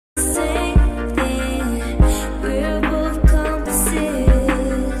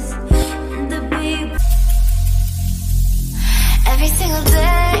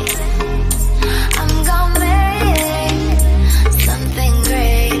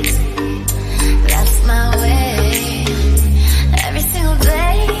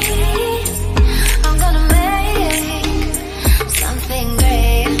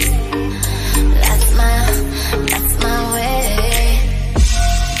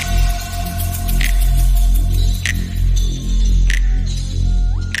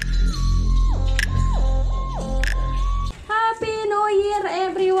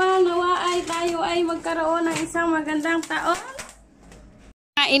magandang taon.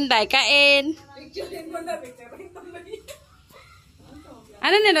 Kain, day, kain.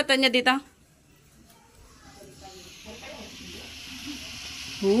 Ano niluto niya dito?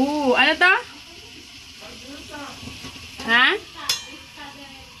 Ano to? Ha?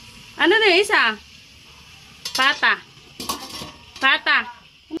 Ano na yung isa? Pata. Pata.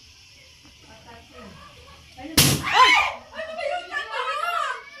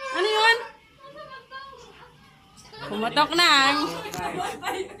 Ano yun? Pumatok na.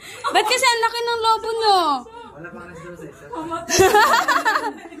 Ba't kasi ang laki ng lobo nyo? Wala pang nagdoses.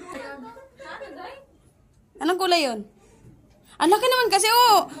 Anong kulay yun? Ang laki naman kasi,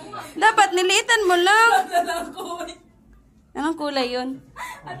 oh. Dapat niliitan mo lang. Anong kulay yun?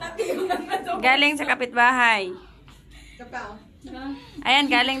 Galing sa kapitbahay. Ayan,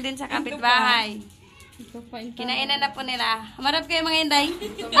 galing din sa kapitbahay. Kinainan na po nila. Marap kayo mga inday.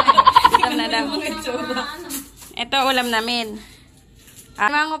 Ulam na daw. Ito, ulam namin.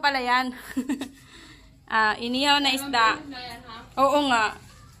 Mango pala yan. Inihaw na isda. Oo nga.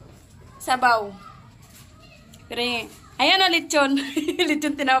 Sabaw. Pero ayan o, lechon.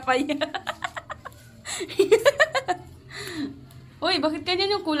 Lechon tinapay. Uy, bakit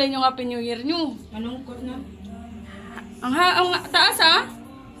ganyan yung kulay nyo Happy New Year nyo? Anong na? Ang taas ha?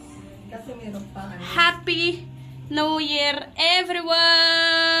 Kasi meron pa. Happy New Year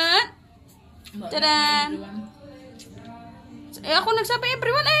everyone! Tadaan! Ako nagsabi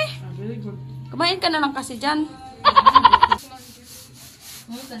everyone eh. Kumain ka na lang kasi dyan.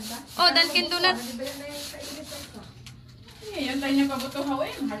 Oh, Dunkin Donut. Yan tayo niya pabutuhaw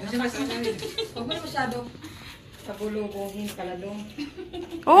eh. Huwag mo masyado sa bulubongin kaladong.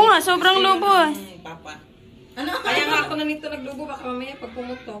 Oo nga, sobrang lobo eh. Papa. Ano? Kaya nga ako na nito naglubo, baka mamaya pag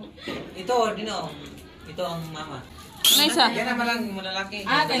pumutok. Ito, Dino. Ito ang mama. Ano isa? Yan naman lang malalaki.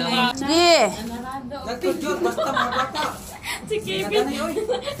 Ganun. Sige. Nagtudyo, basta mga bata. Si Kevin.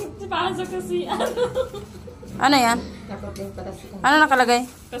 Pasok kasi Ano yan? Ano nakalagay?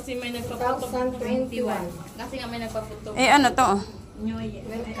 Kasi may nagpaputok. 2021. Kasi nga may nagpaputok. Eh, ano to? New Year.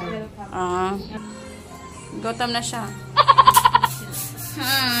 Gutom na siya.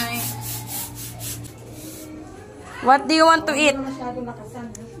 Hi. What do you want to eat?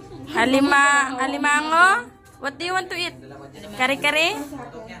 Alimango? What do you want to eat? Kare-kare?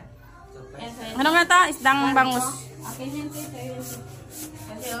 Ano nga to? Isdang bangus.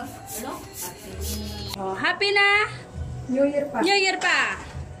 Oh, happy na? New Year pa. New Year pa.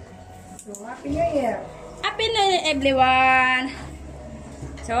 So, Happy New Year. Happy New Year everyone.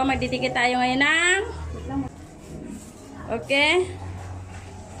 So, magdidikit tayo ngayon ng okay.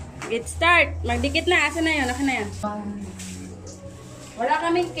 Get start. Magdikit na. Asa na yun? Asa na yan? Wala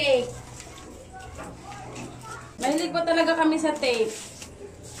kaming cake. Mahilig po talaga kami sa tape.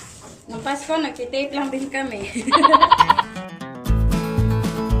 Nung Pasko, nagtitape lang din kami.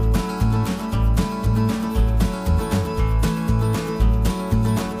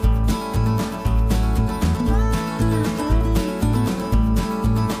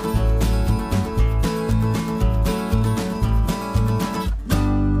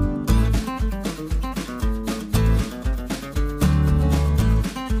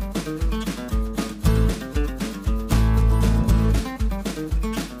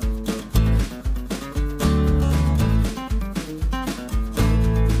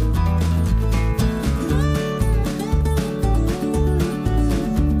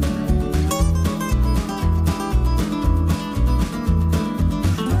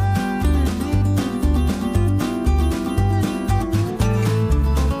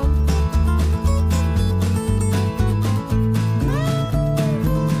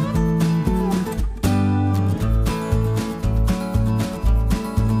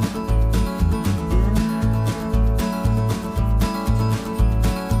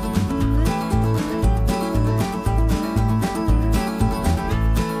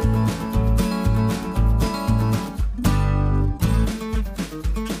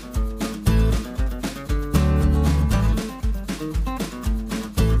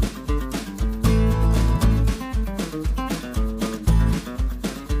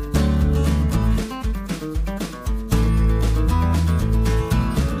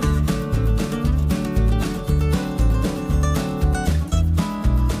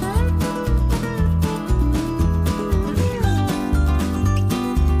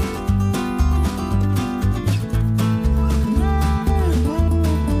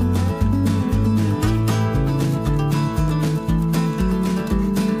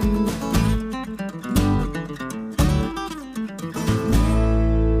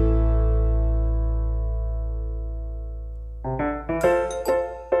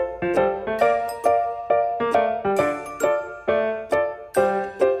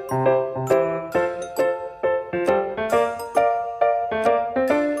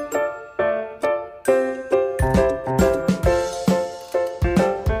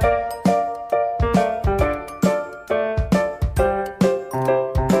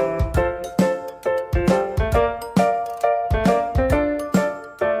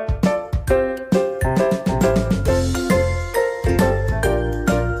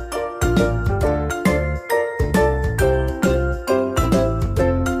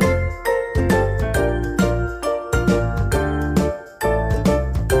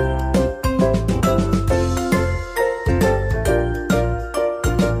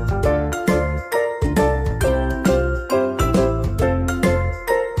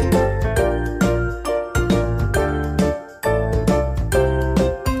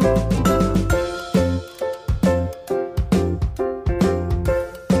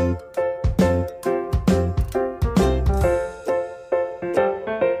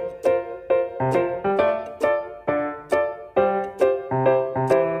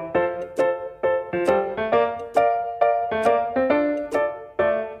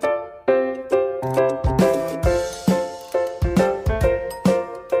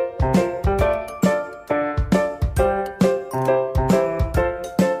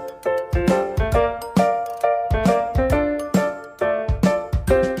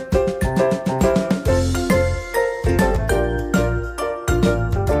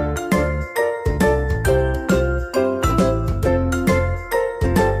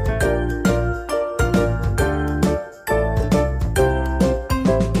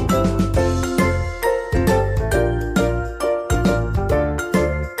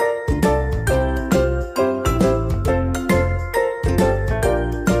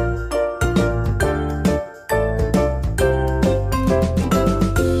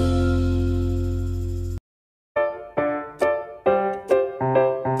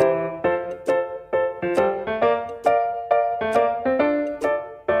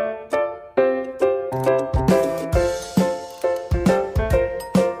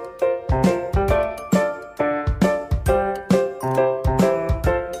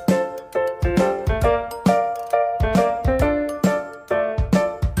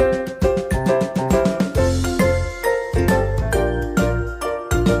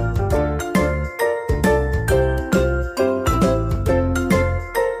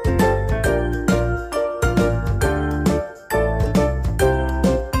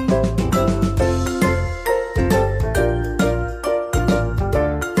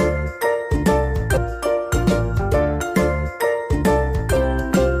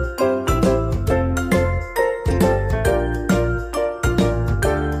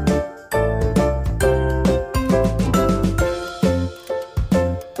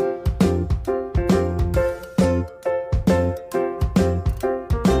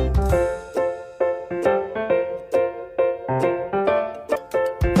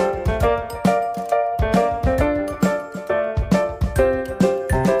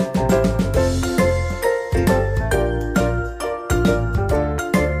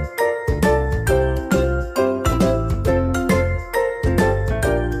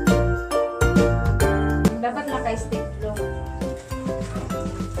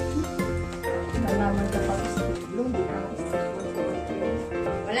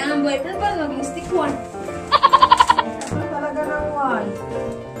 ng boyfriend pa, maging stick one. Ano talaga ng one?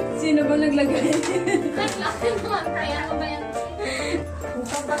 Sino ba naglagay? Kaya ko ba yan?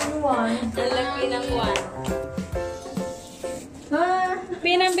 Mukhang pang one. Ang laki ng one.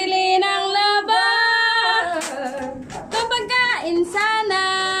 Pinambili ng laba. Kapagkain sana.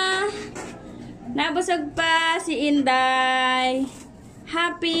 Nabusog pa si Inday.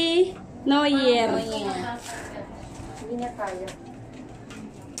 Happy New Year. Hindi niya kaya.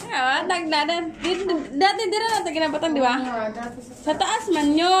 Ah, dati di rin natin kinabatan, di ba? Dati Sa taas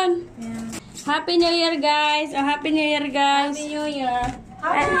man yun. Happy New Year, guys. Oh, Happy New Year, guys. Happy New Year.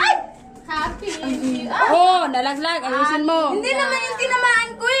 Ay, Happy. oh, nalaglag. Ayusin mo. Hindi naman yung tinamaan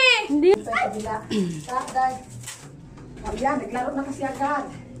ko eh. Hindi. sa kabila. Tatay. Oh, yan, naglaro na kasi agad.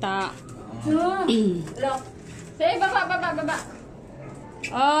 Ta. Look. Say, baba.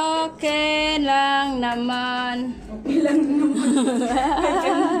 Okay lang naman.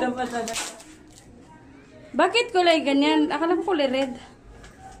 Ganda pa talaga. Bakit kulay ganyan? Akala ko kulay red.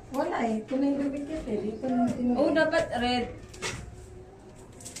 Wala eh. Kunay lumikit eh. Dito na Oh, dapat red.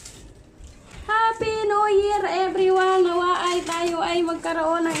 Happy New Year, everyone! Nawa ay tayo ay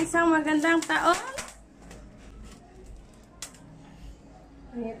magkaroon ng isang magandang taon.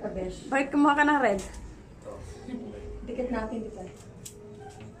 Ano yung kabesh? Bakit kumuha ka ng red? Dikit natin dito.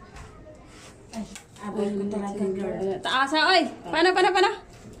 Aboy ko talaga, girl. Taasa, oy! Paano?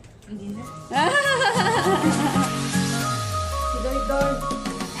 Hindi na. Si Doy.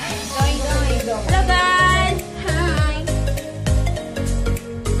 Hello, guys! Hi!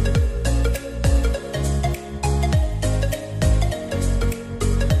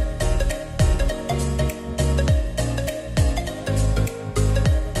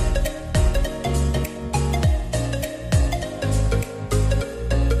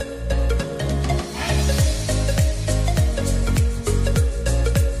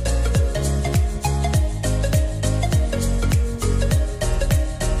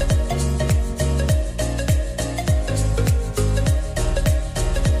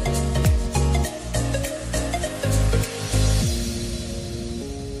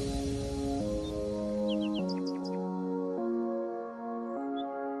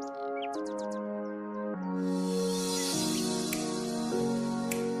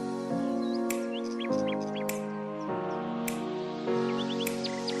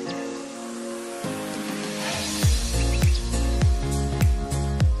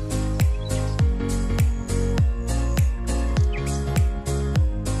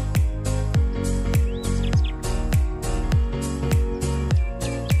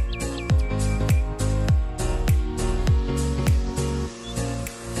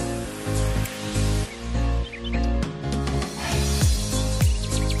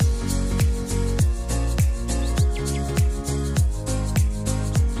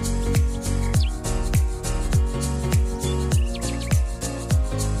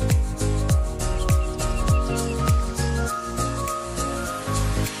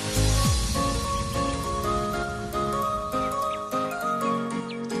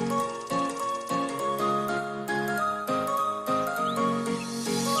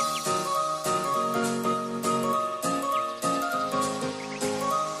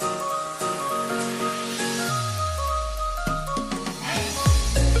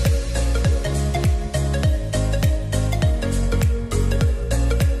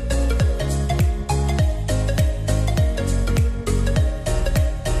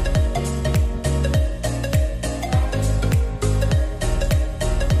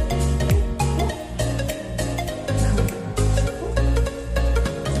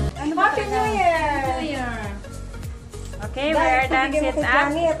 Okay, we are done sit up.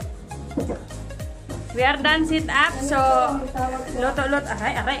 We are done sit up. So, luto.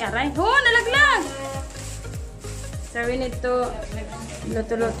 Aray. Oh, nalaglag! So, we need to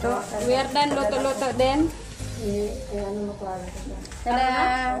luto. We are done luto din. Ano mo tawagan ko siya? Tada!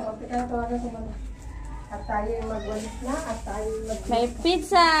 Okay, kaya tawagan ko muna. At tayo magwalis na, at tayo May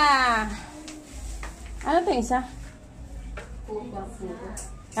pizza! Ano to isa?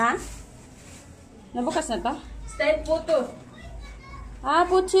 Ha? Nabukas na to? Style photo. Ah,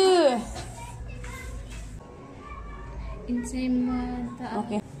 puchi! Insane mo.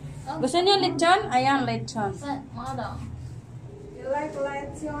 Okay. Gusto niyo lechon? Ayan, lechon. Mga daw. You like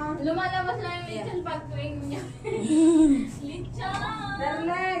lights yun? Lumalabas lang yung lechon pag tuwing niya. Lechon!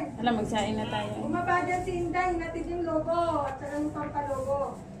 Darling! Alam, magsain na tayo. Bumaba dyan si Inday, natin yung logo. At saka yung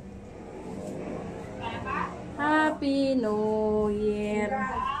pampalogo. Happy New Year!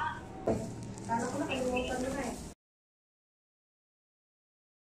 Kala ko nakalimutan mo na eh.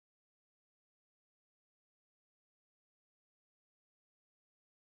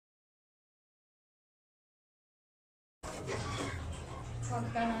 Huwag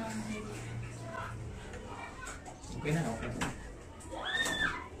ka na. Okay na, okay.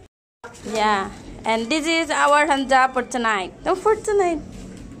 Yeah. And this is our handa for tonight. No, for tonight.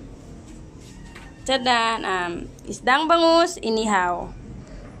 Tadan, isdang bangus, inihaw.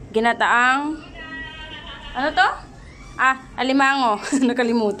 Ginataang, ano to? Alimango.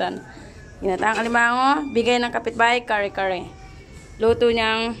 Nakalimutan. Ginataang alimango, bigay ng kapitbahay, kare-kare. Luto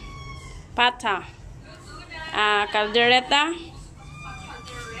niyang pata. Caldereta.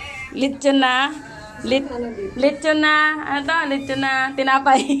 Lechon na. Lechon na. Ano to? Lechon na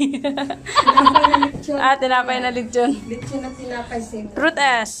tinapay. Tinapay na lechon. Lechon na tinapay sing. Fruit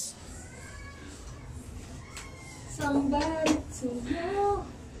S. Sambar. Sumo.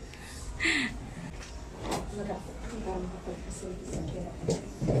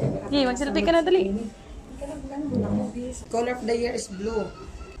 Hey, magsilbi ka na dali. Color of the year is blue.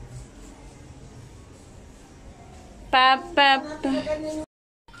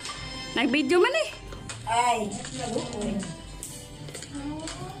 Nag-video man eh. Ay.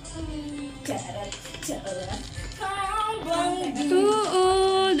 To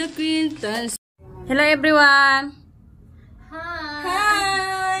all the acquaintance. Hello everyone.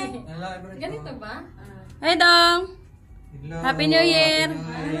 Hi. Hello, everyone. Ganito ba? Hi dong. Hello. Happy New Year.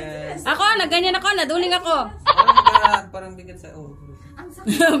 Yes. Ako, nagganyan ako, naduling ako. Parang bigat sa ulo.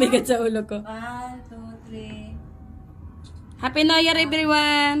 Bigat sa ulo ko. 1, 2, 3. Happy New Year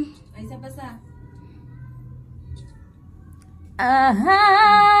everyone. Ay, isa pa sa.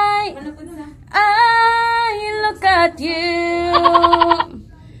 Hi. Ano po na? I look at you.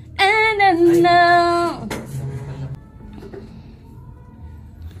 And I know.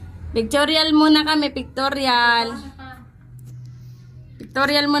 Pictorial muna kami, pictorial.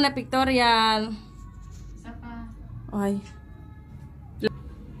 Pictorial muna, pictorial. Isa pa. Ay.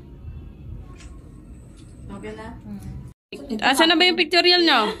 Okay na? Asa na ba yung pictorial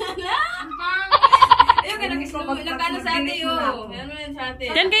nyo? Ayun, nagkano sa ate yun. Meron mo yun sa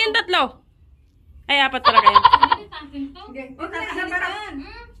ate. Diyan kayong tatlo. Ay, apat pala kayo. Huwag na isa para.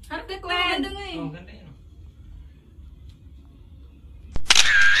 Harap ko ganda nga eh. Oh, ganda yun.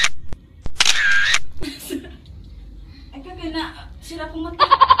 Ay, kagay na. Sira kong mata.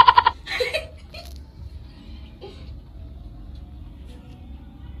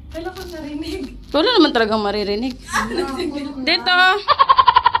 Kala ko narinig. Wala naman talagang maririnig. Dito.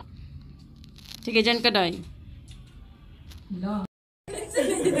 Sige, dyan ka, Day.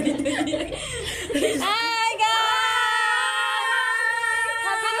 Hi, guys!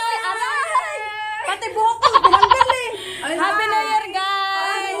 Happy New Year! Aray! Pati buhok ko, binanggal eh. Happy New Year,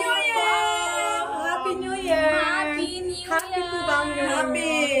 guys! Happy New Year! Happy New Year! Happy po bang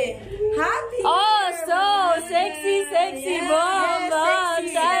Happy! Happy! Oh, so sexy, bomba!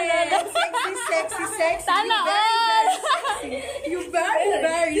 Sexy. Sana all! You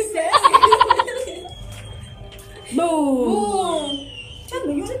very sexy. Boom! Saan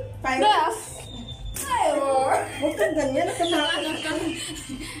ba yun? Fire? Huwag kang ganyan. La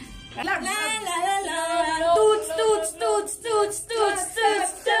la la la. Toots, toots, toots, toots, toots,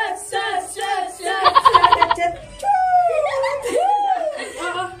 toots, toots, toots, toots, toots.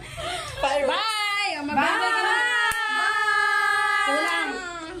 Bye! Bye!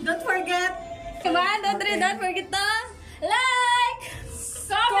 Don't forget. Come on, don't forget to like,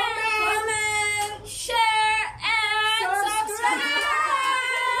 comment, share, and subscribe!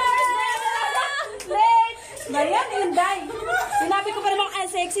 Late! Bayan, Inday! Sinabi ko pa naman ang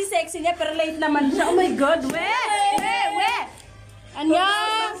sexy niya, pero late naman siya. Oh my God, we!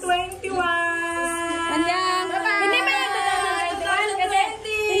 Anyang! 21. Anyang! Hindi ba yung 2021? Kasi,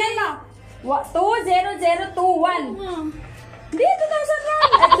 tinan mo. 20021. Hindi,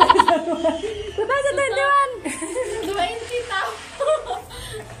 2001. 2021. 20 tao.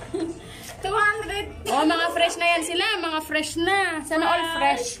 200. Oh, mga fresh na yan sila. Mga fresh na. Sana all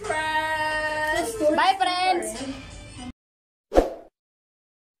fresh. Fresh. Bye, friends!